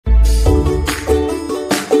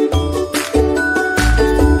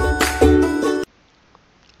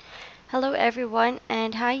everyone,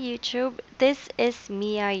 and hi YouTube. This is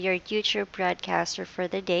Mia, your YouTube broadcaster for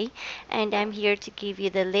the day, and I'm here to give you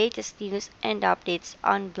the latest news and updates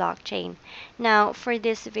on blockchain. Now, for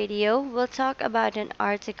this video, we'll talk about an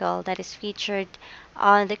article that is featured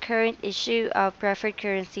on the current issue of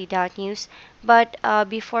PreferredCurrency.News. But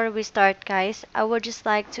before we start, guys, I would just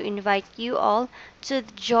like to invite you all to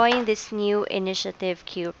join this new initiative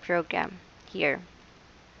Q program here.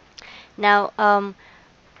 Now,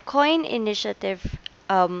 Coin Initiative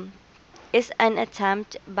is an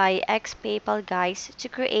attempt by ex-PayPal guys to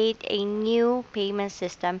create a new payment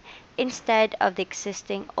system instead of the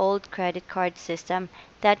existing old credit card system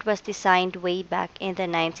that was designed way back in the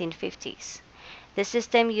 1950s. The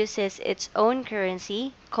system uses its own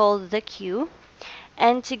currency called the Q,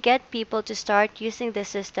 and to get people to start using the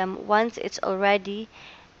system once it's ready,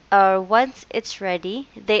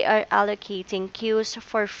 they are allocating Qs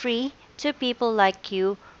for free to people like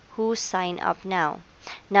you who sign up now.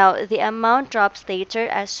 Now, the amount drops later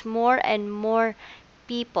as more and more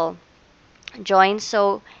people join,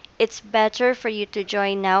 so it's better for you to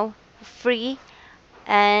join now free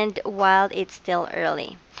and while it's still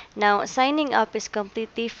early. Now, signing up is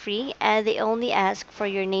completely free and they only ask for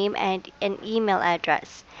your name and an email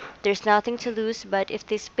address. There's nothing to lose, but if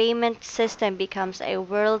this payment system becomes a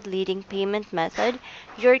world-leading payment method,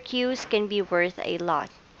 your queues can be worth a lot.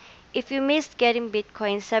 If you missed getting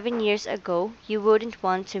Bitcoin 7 years ago, you wouldn't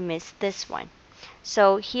want to miss this one.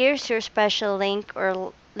 So here's your special link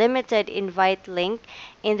or limited invite link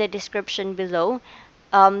in the description below.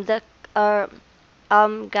 The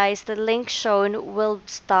guys, the link shown will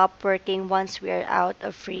stop working once we are out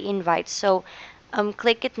of free invites. So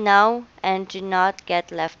click it now and do not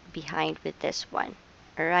get left behind with this one.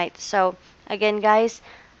 Alright, so again, guys,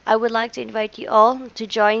 I would like to invite you all to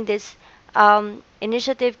join this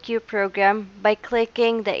Initiative Q program by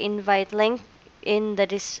clicking the invite link in the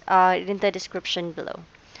description below.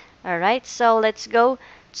 Alright, so let's go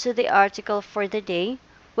to the article for the day,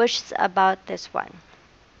 which is about this one.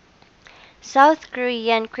 South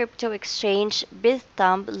Korean crypto exchange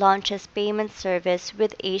Bithumb launches payment service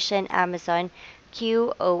with Asian Amazon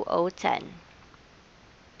Qoo10.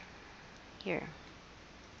 Here.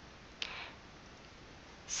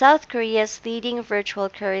 South Korea's leading virtual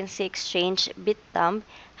currency exchange Bithumb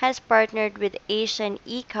has partnered with Asian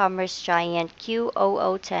e-commerce giant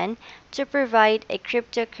Qoo10 to provide a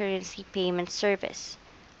cryptocurrency payment service,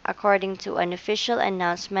 according to an official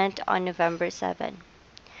announcement on November 7.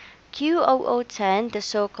 Qoo10, the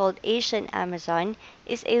so-called Asian Amazon,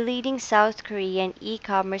 is a leading South Korean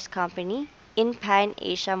e-commerce company in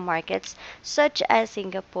Pan-Asia markets such as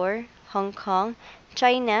Singapore, Hong Kong,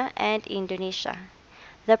 China, and Indonesia.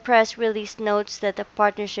 The press release notes that the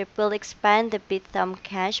partnership will expand the Bithumb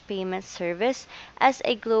cash payment service as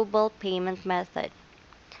a global payment method.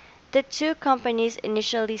 The two companies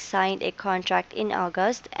initially signed a contract in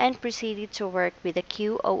August and proceeded to work with the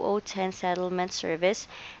Qoo10 settlement service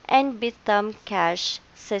and Bithumb cash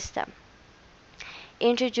system.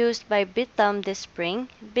 Introduced by Bithumb this spring,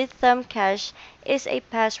 Bithumb Cash is a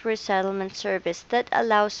password settlement service that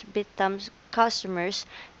allows Bithumb's customers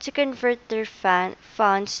to convert their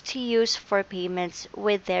funds to use for payments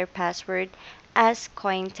with their password, as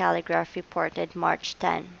Cointelegraph reported March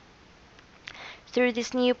 10. Through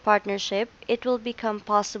this new partnership, it will become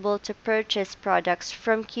possible to purchase products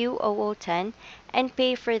from Qoo10 and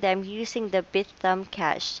pay for them using the Bithumb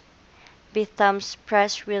Cash. Bithumb's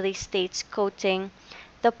press release states, quoting,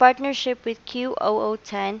 "The partnership with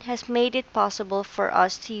Qoo10 has made it possible for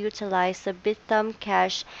us to utilize the Bithumb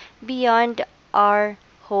Cash beyond our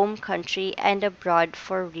home country and abroad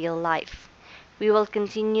for real life. We will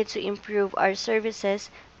continue to improve our services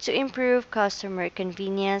to improve customer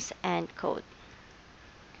convenience," end quote.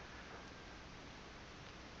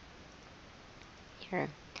 Here.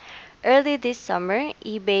 Early this summer,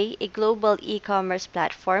 eBay, a global e-commerce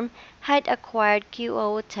platform, had acquired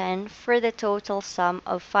Qoo10 for the total sum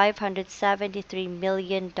of $573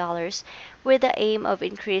 million with the aim of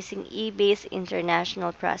increasing eBay's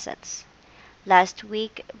international presence. Last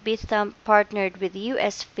week, Bithumb partnered with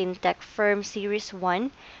US fintech firm Series 1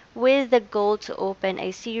 with the goal to open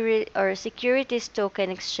a securities token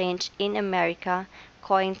exchange in America,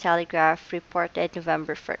 Cointelegraph reported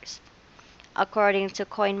November 1st. According to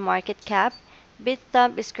CoinMarketCap,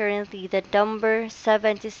 Bithumb is currently the number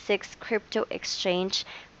 76 crypto exchange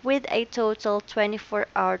with a total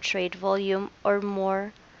 24-hour trade volume or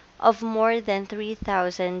more than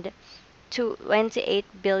 $3,000 to $28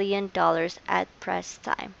 billion at press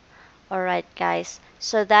time. Alright guys,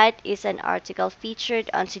 So that is an article featured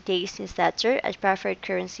on today's newsletter at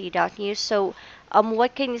PreferredCurrency.News. So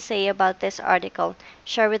what can you say about this article?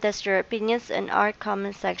 Share with us your opinions in our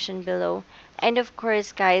comment section below. And of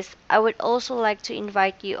course, guys, I would also like to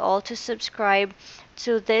invite you all to subscribe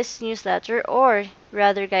to this newsletter, or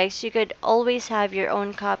rather, guys, you could always have your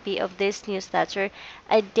own copy of this newsletter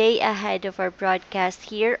a day ahead of our broadcast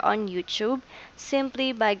here on YouTube,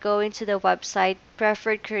 simply by going to the website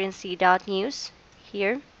PreferredCurrency.News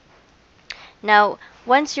here. Now,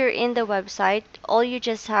 once you're in the website, all you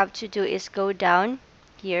just have to do is go down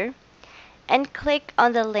here and click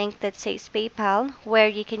on the link that says PayPal, where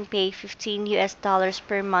you can pay $15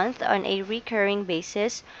 per month on a recurring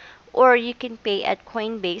basis, or you can pay at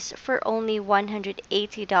Coinbase for only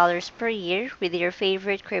 $180 per year with your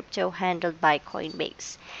favorite crypto handled by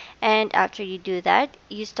Coinbase. And after you do that,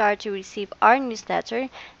 you start to receive our newsletter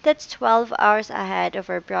that's 12 hours ahead of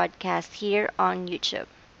our broadcast here on YouTube.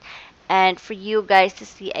 And for you guys to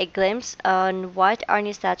see a glimpse on what our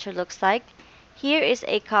newsletter looks like, here is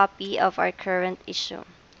a copy of our current issue.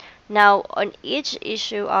 Now, on each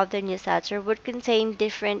issue of the newsletter would contain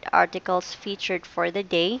different articles featured for the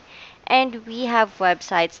day, and we have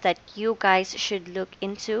websites that you guys should look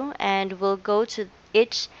into, and we'll go to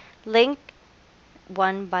each link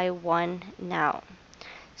one by one now.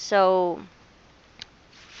 So,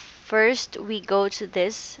 first we go to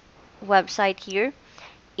this website here,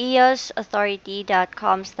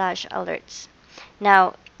 eosauthority.com/alerts.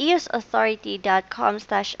 Now,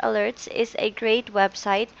 eosauthority.com/alerts is a great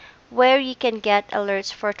website where you can get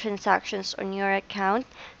alerts for transactions on your account,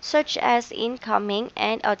 such as incoming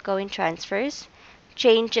and outgoing transfers,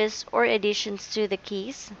 changes or additions to the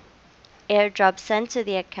keys, airdrops sent to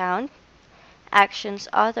the account, actions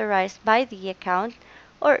authorized by the account,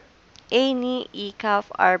 or any ECAF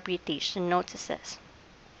arbitration notices.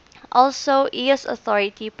 Also, EOS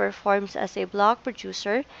Authority performs as a blog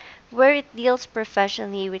producer where it deals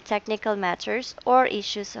professionally with technical matters or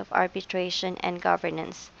issues of arbitration and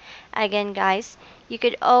governance. Again, guys, you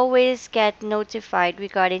could always get notified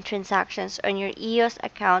regarding transactions on your EOS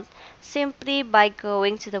account simply by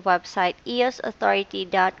going to the website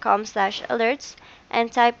eosauthority.com/alerts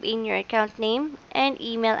and type in your account name and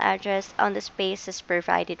email address on the spaces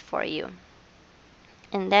provided for you.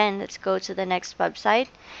 And then let's go to the next website.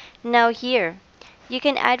 Now here, you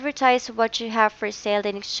can advertise what you have for sale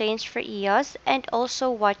in exchange for EOS and also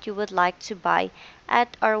what you would like to buy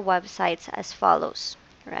at our websites as follows.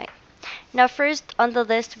 Right. Now first on the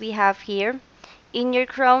list we have here, in your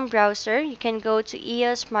Chrome browser, you can go to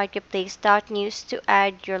eosmarketplace.news to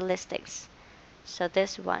add your listings. So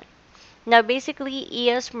this one. Now basically,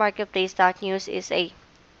 eosmarketplace.news is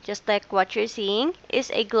just like what you're seeing, is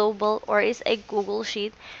a global or is a Google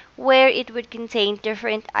Sheet where it would contain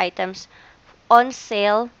different items on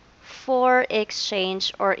sale for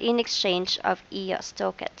exchange or in exchange of EOS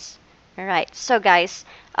tokens. Alright, so guys,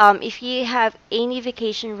 if you have any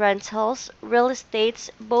vacation rentals, real estates,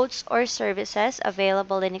 boats, or services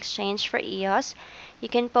available in exchange for EOS, you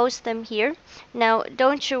can post them here. Now,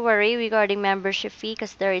 don't you worry regarding membership fee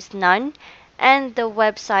because there is none, and the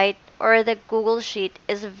website or the Google Sheet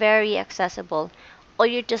is very accessible. All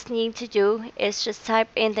you just need to do is just type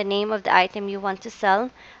in the name of the item you want to sell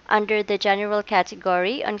under the general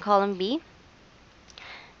category on column B,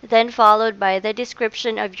 then followed by the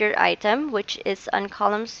description of your item, which is on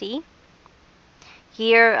column C.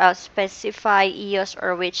 Here, specify EOS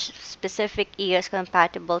or which specific EOS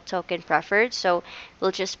compatible token preferred. So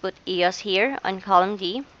we'll just put EOS here on column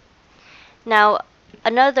D. Now,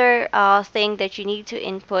 another thing that you need to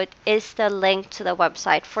input is the link to the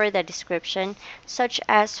website for the description, such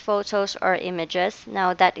as photos or images.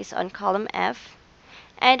 Now, that is on column F.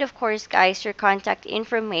 And of course, guys, your contact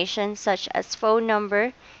information such as phone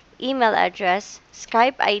number, email address,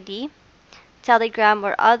 Skype ID, Telegram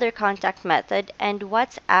or other contact method, and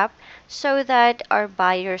WhatsApp so that our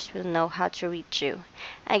buyers will know how to reach you.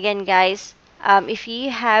 Again, guys, if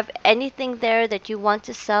you have anything there that you want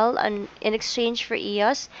to sell in exchange for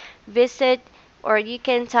EOS, visit or you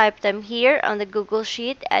can type them here on the Google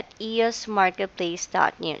Sheet at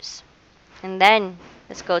eosmarketplace.news. And then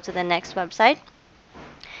let's go to the next website.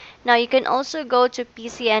 Now you can also go to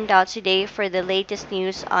pcn.today for the latest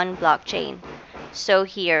news on blockchain. So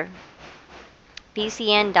here,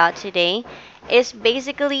 pcn.today is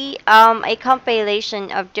basically a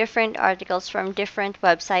compilation of different articles from different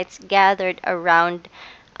websites gathered around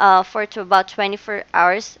for about 24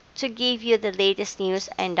 hours to give you the latest news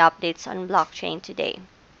and updates on blockchain today.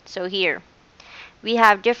 So here, we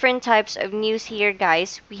have different types of news here,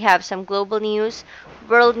 guys. We have some global news,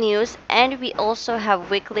 world news, and we also have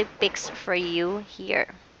weekly picks for you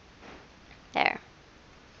here. There.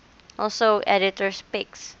 Also editor's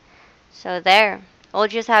picks. So there. All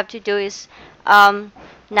you just have to do is um,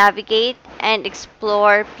 navigate and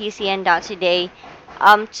explore PCN.today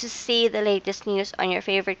to see the latest news on your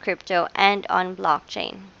favorite crypto and on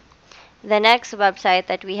blockchain. The next website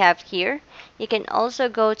that we have here, you can also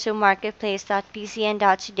go to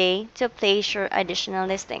marketplace.pcn.today to place your additional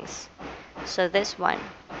listings. So this one.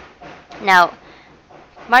 Now,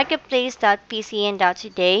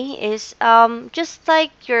 marketplace.pcn.today is just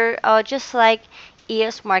like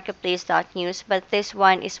EOS marketplace.news, but this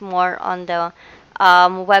one is more on the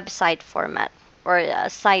website format or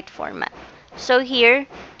site format. So here,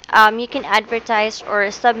 you can advertise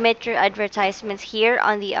or submit your advertisements here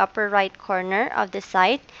on the upper right corner of the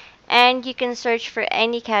site, and you can search for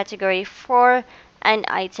any category for an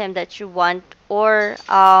item that you want or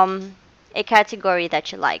a category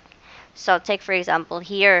that you like. So take for example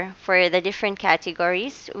here for the different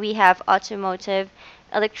categories, we have automotive,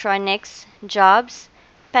 electronics, jobs,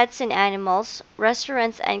 pets and animals,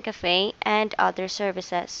 restaurants and cafe, and other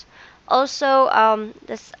services. Also,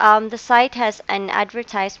 the site has an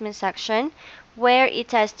advertisement section where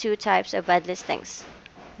it has two types of ad listings.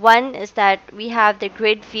 One is that we have the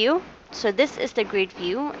grid view. So this is the grid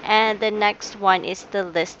view, and the next one is the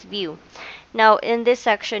list view. Now, in this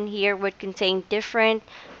section here would contain different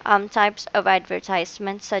types of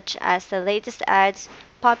advertisements, such as the latest ads,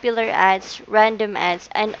 popular ads, random ads,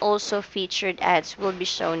 and also featured ads will be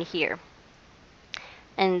shown here.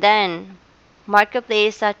 And then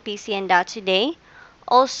marketplace.pcn.today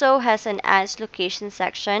also has an ads location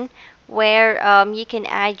section where you can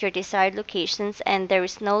add your desired locations, and there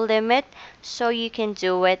is no limit, so you can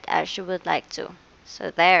do it as you would like to.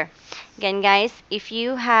 So there. Again, guys, if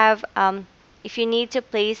you need to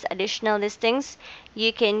place additional listings,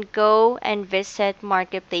 you can go and visit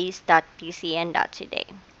marketplace.pcn.today.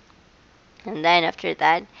 And then after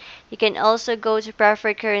that, you can also go to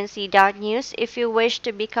PreferredCurrency.News if you wish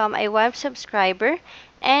to become a web subscriber.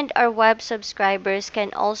 And our web subscribers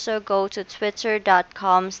can also go to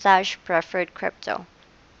twitter.com/preferredcrypto.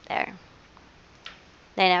 There.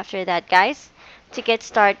 Then after that, guys, to get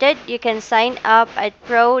started, you can sign up at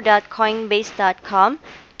pro.coinbase.com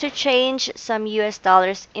to change some US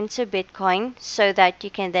dollars into Bitcoin so that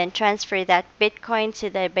you can then transfer that Bitcoin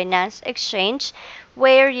to the Binance exchange,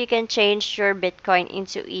 where you can change your Bitcoin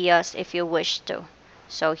into EOS if you wish to.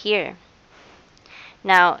 So here.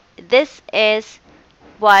 Now, this is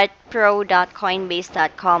what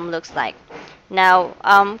pro.coinbase.com looks like. Now,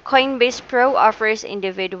 Coinbase Pro offers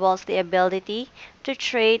individuals the ability to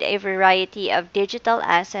trade a variety of digital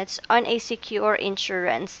assets on a secure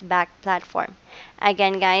insurance-backed platform.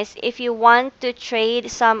 Again, guys, if you want to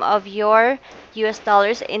trade some of your US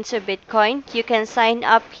dollars into Bitcoin, you can sign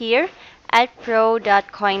up here at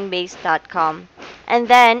pro.coinbase.com. And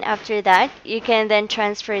then after that, you can then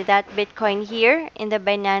transfer that Bitcoin here in the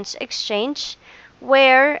Binance exchange,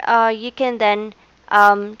 where you can then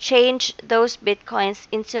change those Bitcoins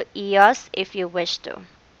into EOS if you wish to.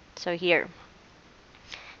 So here.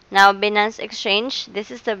 Now, Binance Exchange,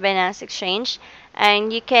 this is the Binance Exchange,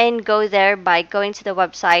 and you can go there by going to the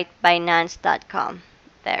website binance.com.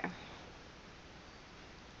 There.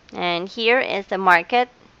 And here is the market.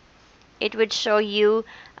 It would show you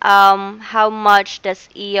how much does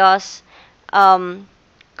EOS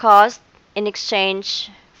cost in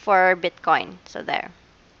exchange for Bitcoin. So there.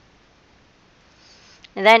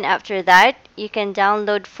 And then after that, you can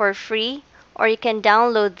download for free, or you can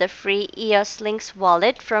download the free EOS Links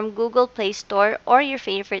wallet from Google Play Store or your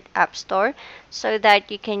favorite app store so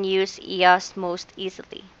that you can use EOS most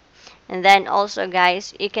easily. And then also,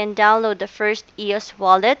 guys, you can download the first EOS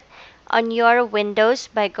wallet on your Windows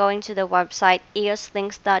by going to the website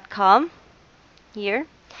eoslinks.com here.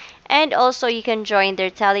 And also you can join their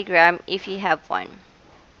Telegram if you have one.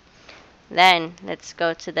 Then let's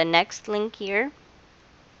go to the next link here.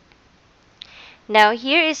 Now,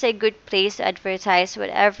 here is a good place to advertise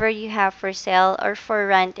whatever you have for sale or for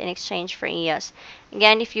rent in exchange for EOS.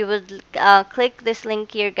 Again, if you would click this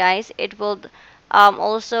link here, guys, it will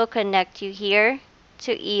also connect you here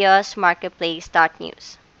to EOS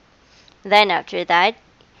marketplace.news. Then after that,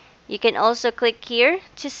 you can also click here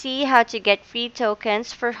to see how to get free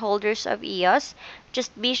tokens for holders of EOS.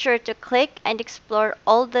 Just be sure to click and explore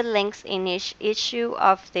all the links in each issue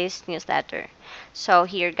of this newsletter. So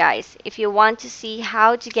here, guys, if you want to see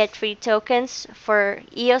how to get free tokens for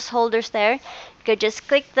EOS holders there, you could just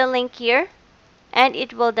click the link here and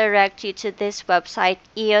it will direct you to this website,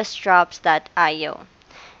 eosdrops.io.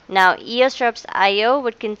 Now, eosdrops.io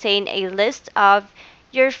would contain a list of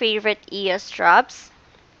your favorite EOS drops,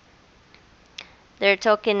 their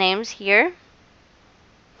token names here,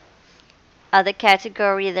 the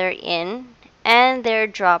category they're in, and their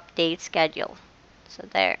drop date schedule. So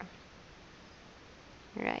there.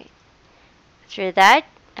 Right. After that,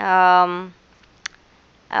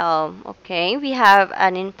 okay, we have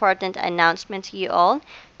an important announcement to you all.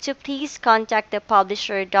 To please contact the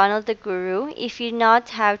publisher Donald the Guru if you not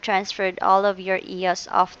have transferred all of your EOS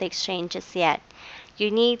off the exchanges yet. You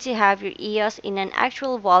need to have your EOS in an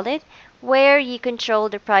actual wallet where you control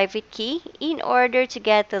the private key in order to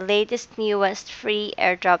get the latest, newest free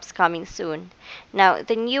airdrops coming soon. Now,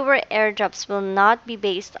 the newer airdrops will not be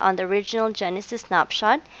based on the original Genesis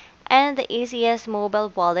snapshot, and the easiest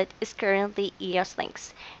mobile wallet is currently EOS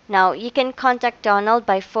Links. Now, you can contact Donald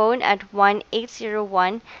by phone at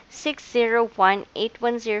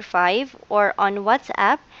 1-801-601-8105 or on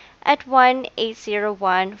WhatsApp at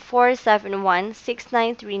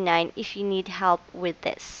 1-801-471-6939 if you need help with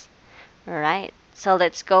this. Alright, so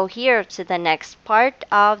let's go here to the next part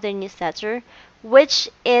of the newsletter, which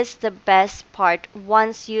is the best part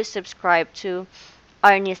once you subscribe to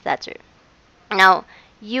our newsletter. Now,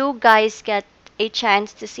 you guys get a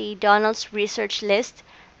chance to see Donald's research list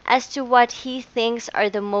as to what he thinks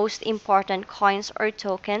are the most important coins or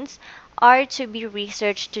tokens are to be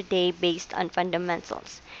researched today based on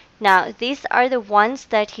fundamentals. Now, these are the ones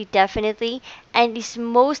that he definitely and is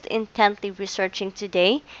most intently researching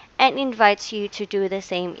today and invites you to do the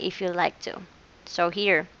same if you like to. So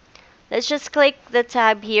here, let's just click the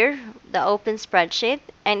tab here, the open spreadsheet,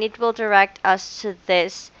 and it will direct us to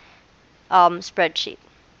this spreadsheet.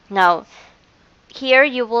 Now, here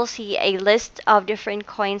you will see a list of different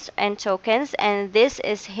coins and tokens, and this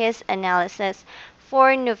is his analysis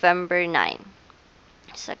for November 9.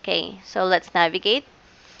 Okay, so let's navigate.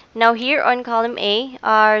 Now here on column A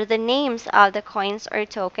are the names of the coins or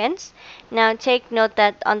tokens. Now take note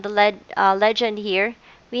that on the legend here,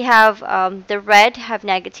 we have the red have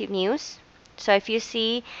negative news. So if you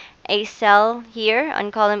see a cell here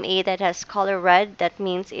on column A that has color red, that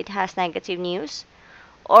means it has negative news.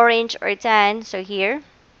 Orange or tan, so here,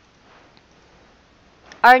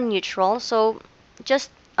 are neutral, so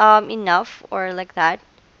just enough or like that.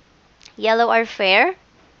 Yellow are fair,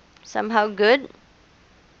 somehow good.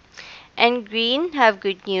 And green have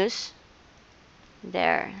good news.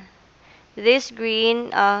 There. These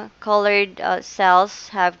green colored cells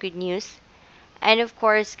have good news. And of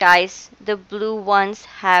course, guys, the blue ones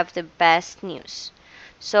have the best news.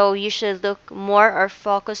 So you should look more or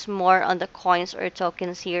focus more on the coins or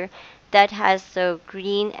tokens here that has the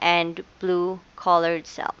green and blue colored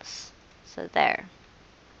cells. So there.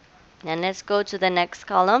 And let's go to the next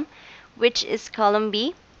column, which is column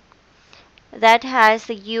B. That has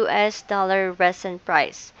the US dollar recent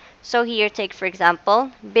price. So here, take for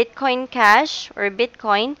example, Bitcoin Cash or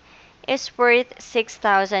Bitcoin is worth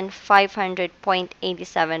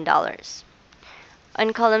 $6,500.87.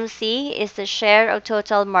 On column C is the share of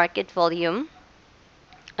total market volume.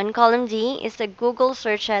 On column D is the Google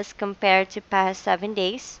searches compared to past 7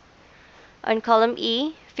 days. On column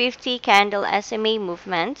E, 50 candle SMA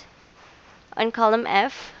movement. On column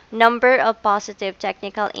F, number of positive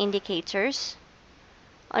technical indicators.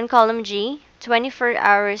 On column G, 24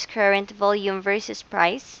 hours current volume versus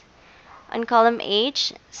price. On column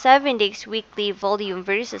H, 7 days weekly volume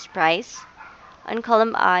versus price. On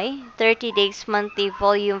column I, 30 days monthly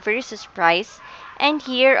volume versus price. And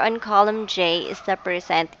here on column J is the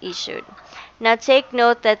percent issued. Now take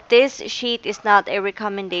note that this sheet is not a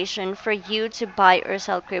recommendation for you to buy or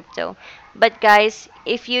sell crypto. But guys,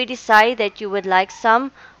 if you decide that you would like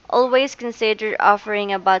some, always consider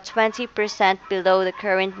offering about 20% below the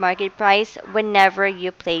current market price whenever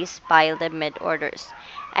you place buy limit orders.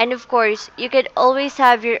 And of course, you could always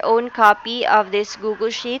have your own copy of this Google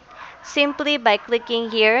Sheet simply by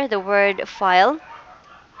clicking here the word file,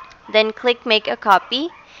 then click make a copy.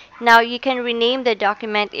 Now you can rename the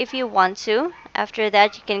document if you want to. After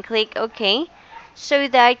that, you can click OK so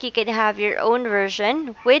that you can have your own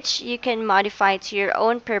version, which you can modify to your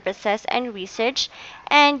own purposes and research.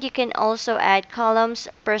 And you can also add columns,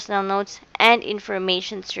 personal notes, and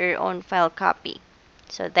information to your own file copy.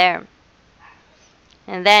 So there.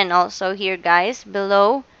 And then also here, guys,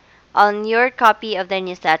 below on your copy of the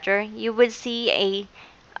newsletter, you would see a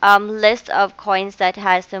list of coins that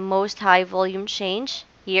has the most high volume change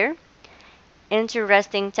here.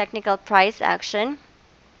 Interesting technical price action.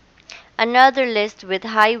 Another list with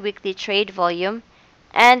high weekly trade volume.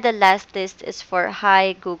 And the last list is for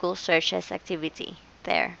high Google searches activity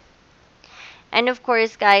there. And of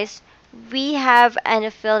course, guys, we have an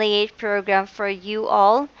affiliate program for you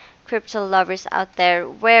all. crypto lovers out there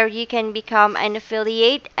where you can become an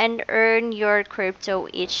affiliate and earn your crypto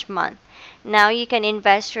each month. Now you can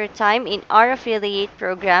invest your time in our affiliate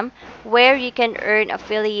program where you can earn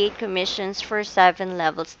affiliate commissions for 7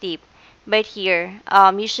 levels deep. But here,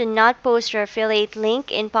 you should not post your affiliate link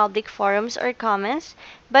in public forums or comments,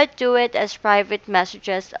 but do it as private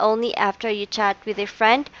messages only after you chat with a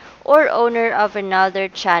friend or owner of another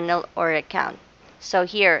channel or account. So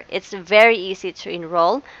here, it's very easy to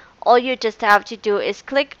enroll. All you just have to do is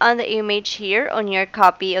click on the image here on your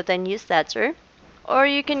copy of the newsletter, or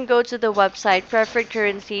you can go to the website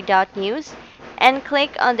PreferredCurrency.News and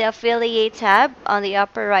click on the affiliate tab on the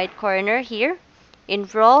upper right corner here.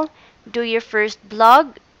 Enroll, do your first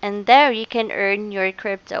blog, and there you can earn your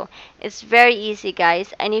crypto. It's very easy,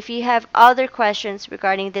 guys. And if you have other questions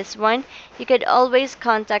regarding this one, you could always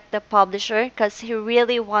contact the publisher because he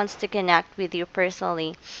really wants to connect with you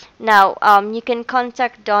personally. Now, you can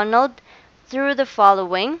contact Donald through the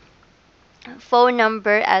following phone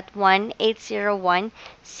number at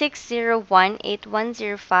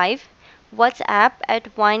 1-801-601-8105, WhatsApp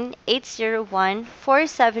at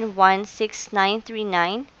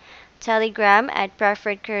 1-801-471-6939, Telegram at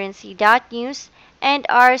PreferredCurrency.News, and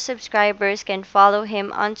our subscribers can follow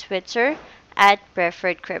him on Twitter at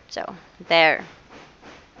PreferredCrypto. There.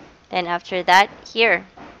 Then after that, here.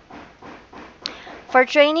 For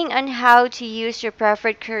training on how to use your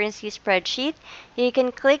preferred currency spreadsheet, you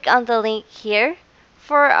can click on the link here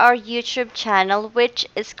for our YouTube channel, which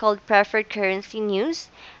is called Preferred Currency News,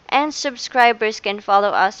 and subscribers can follow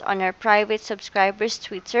us on our private subscribers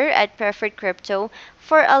Twitter at Preferred Crypto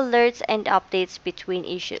for alerts and updates between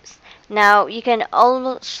issues. Now, you can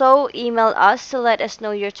also email us to let us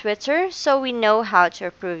know your Twitter so we know how to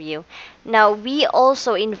approve you. Now, we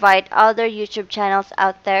also invite other YouTube channels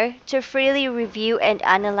out there to freely review and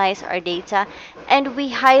analyze our data, and we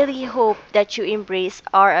highly hope that you embrace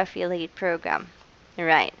our affiliate program.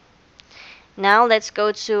 Right. Now, let's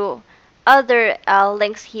go to other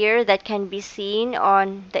links here that can be seen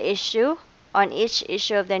on the issue, on each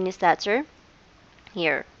issue of the newsletter.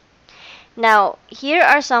 Here. Now, here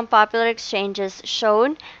are some popular exchanges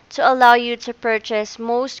shown to allow you to purchase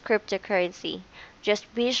most cryptocurrency. Just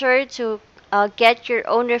be sure to get your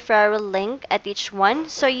own referral link at each one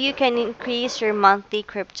so you can increase your monthly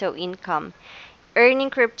crypto income. Earning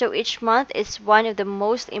crypto each month is one of the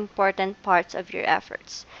most important parts of your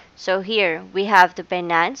efforts. So here we have the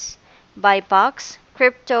Binance, Buybox,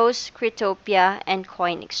 Cryptos, Cryptopia, and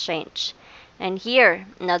Coin Exchange. And here,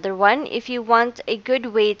 another one, if you want a good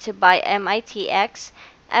way to buy MITX,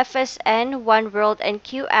 FSN, One World, and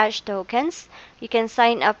Qoo10 tokens, you can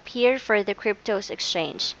sign up here for the Cryptos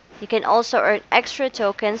Exchange. You can also earn extra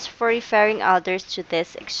tokens for referring others to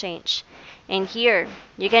this exchange. And here,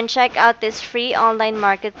 you can check out this free online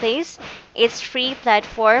marketplace. It's free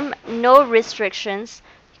platform, no restrictions.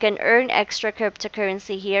 You can earn extra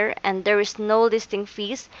cryptocurrency here, and there is no listing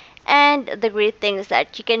fees. And the great thing is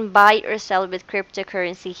that you can buy or sell with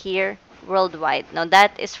cryptocurrency here worldwide. Now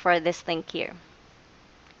that is for this link here.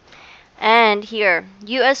 And here,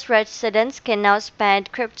 US residents can now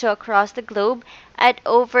spend crypto across the globe at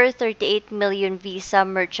over 38 million Visa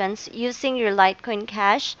merchants using your Litecoin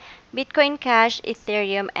Cash, Bitcoin Cash,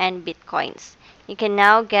 Ethereum, and Bitcoins. You can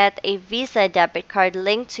now get a Visa debit card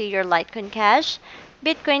linked to your Litecoin Cash,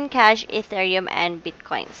 Bitcoin Cash, Ethereum, and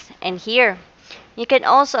Bitcoins. And here, you can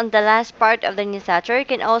also, on the last part of the newsletter, you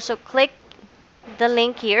can also click the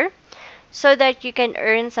link here so that you can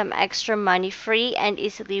earn some extra money free and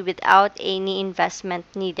easily without any investment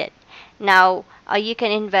needed. Now, you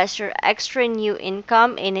can invest your extra new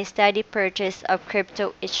income in a steady purchase of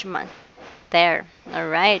crypto each month. There.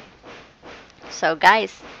 Alright. So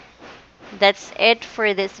guys, that's it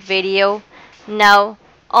for this video. Now,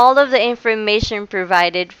 all of the information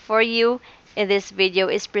provided for you in this video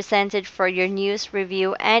is presented for your news,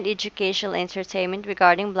 review, and educational entertainment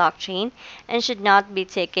regarding blockchain and should not be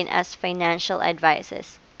taken as financial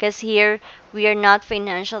advices. Because here, we are not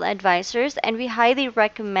financial advisors and we highly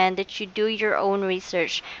recommend that you do your own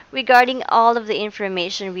research regarding all of the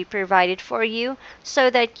information we provided for you so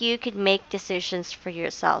that you can make decisions for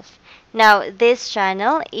yourself. Now, this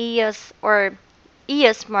channel, EOS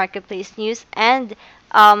Marketplace News, and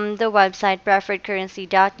the website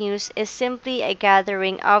PreferredCurrency.News is simply a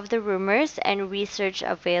gathering of the rumors and research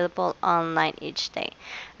available online each day.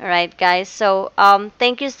 Alright guys, so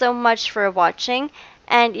thank you so much for watching,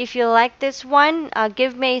 and if you like this one,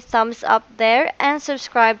 give me a thumbs up there and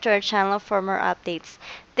subscribe to our channel for more updates.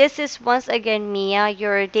 This is once again Mia,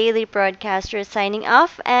 your daily broadcaster, signing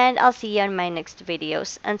off, and I'll see you on my next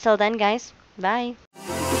videos. Until then guys, bye!